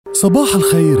صباح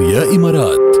الخير يا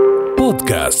إمارات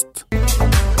بودكاست.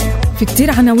 في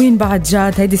كتير عناوين بعد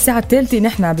جاد. هيدي الساعة الثالثة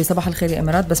نحن بصباح الخير يا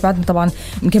إمارات، بس بعد طبعا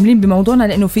مكملين بموضوعنا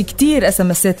لأنه في كتير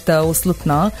اسمسات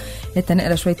وصلتنا. هيدا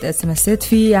نقرأ شوية اسمسات.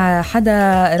 في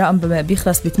حدا رقم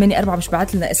بيخلص ب84 مش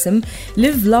بعت لنا اسم.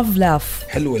 live love laugh.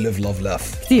 حلوة live love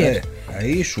laugh كتير.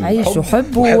 عيش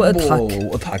وحب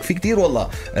واضحك. في كتير والله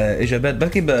اجابات.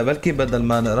 بلكي بدل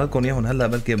ما نقرا لكم اياهم هلا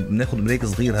بلكي بناخذ بريك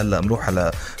صغير. هلا بنروح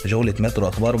على جوله مترو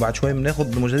اخبار، وبعد شوي بناخذ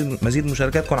مزيد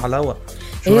مشاركاتكم على الهواء.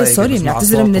 ايه سوري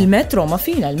بنعتذر من المترو، ما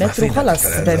فينا المترو خلص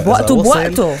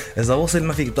بوقته. اذا وصل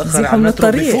ما فيك تاخر على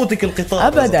المترو بفوتك القطار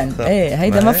ابدا. ايه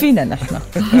هيدا ما فينا نحن.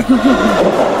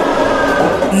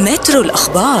 مترو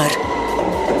الأخبار.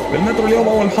 بالمترو اليوم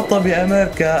أول محطة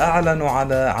بأمريكا أعلنوا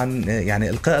عن يعني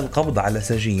إلقاء القبض على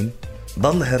سجين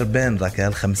ضل هربان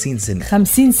ركال 50 سنة.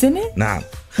 50 سنة؟ نعم،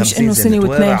 مش إنه سنة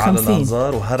و52 على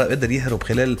الأنظار، وهرب قدر يهرب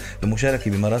خلال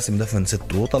المشاركة بمراسم دفن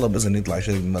سته، وطلب إذن يطلع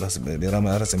يشارك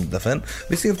بمراسم الدفن.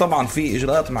 بيصير طبعا في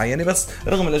إجراءات معينة، بس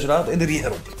رغم الإجراءات قدر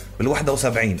يهرب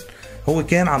بال71. هو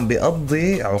كان عم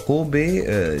بيقضي عقوبة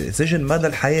سجن مدى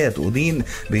الحياة، ودين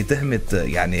بتهمة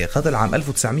يعني قتل عام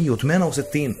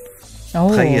 1968.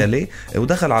 تخيلي،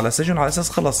 ودخل على سجن على اساس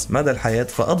خلص مدى الحياة،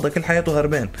 فقضى كل حياته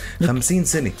هربان 50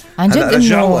 سنة. عن جد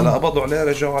رجعوا ولا قبضوا عليه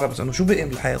رجعوا على، بس انه شو بقي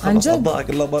من الحياة خلص قضاها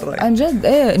كلها برا يعني. عن جد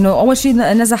ايه، انه اول شيء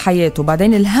نزع حياته،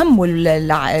 بعدين الهم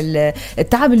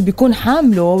والتعب اللي بيكون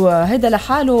حامله هيدا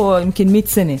لحاله يمكن 100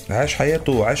 سنة. عاش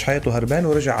حياته هربان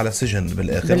ورجع على السجن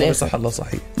بالاخر. صح الله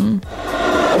صحيح.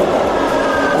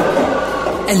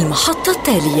 المحطة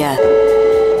التالية.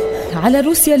 على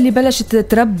روسيا اللي بلشت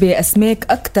تربي أسماك،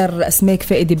 أكتر أسماك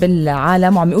فائدة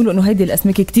بالعالم، وعم يقولوا إنه هيدي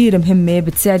الأسماك كتير مهمة،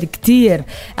 بتساعد كتير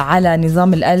على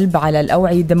نظام القلب، على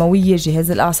الأوعية الدموية،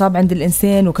 جهاز الأعصاب عند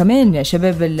الإنسان، وكمان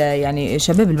شباب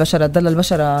البشرة، تضل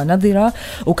البشرة نظرة،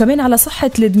 وكمان على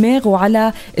صحة الدماغ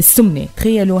وعلى السمنة.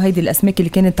 تخيلوا هيدي الأسماك اللي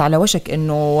كانت على وشك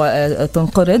إنه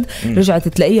تنقرض، رجعت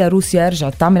تلاقيها روسيا،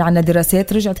 رجعت تعمل عنا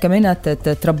دراسات، رجعت كمان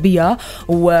تربيها،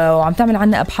 وعم تعمل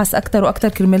عنا أبحاث أكتر وأكتر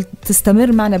كرمال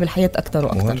تستمر معنا بالحياة أكتر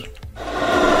وأكتر.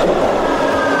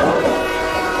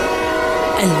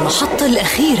 المحطة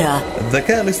الأخيرة.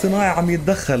 الذكاء الاصطناعي عم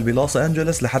يتدخل بلوس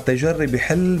أنجلس لحتى يجرب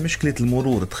يحل مشكلة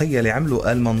المرور. تخيلي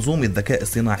عملوا المنظومة الذكاء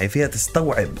الاصطناعي فيها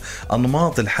تستوعب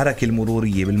أنماط الحركة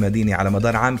المرورية بالمدينة على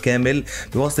مدار عام كامل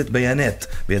بواسطة بيانات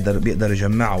بيقدر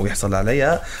يجمعها ويحصل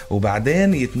عليها،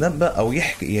 وبعدين يتنبأ أو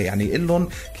يحكي يعني يقول لهم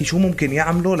شو ممكن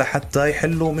يعملوا لحتى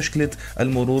يحلوا مشكلة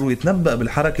المرور، ويتنبأ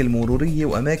بالحركة المرورية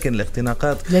وأماكن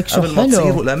الاختناقات قبل ما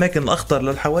تصير، والأماكن الأخطر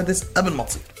للحوادث قبل ما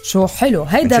تصير. شو حلو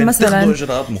هيدا مثلا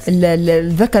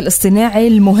الذكاء الاصطناعي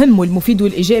المهم والمفيد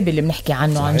والإيجابي اللي بنحكي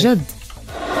عنه. صحيح. عن جد.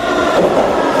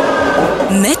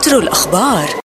 مترو الأخبار.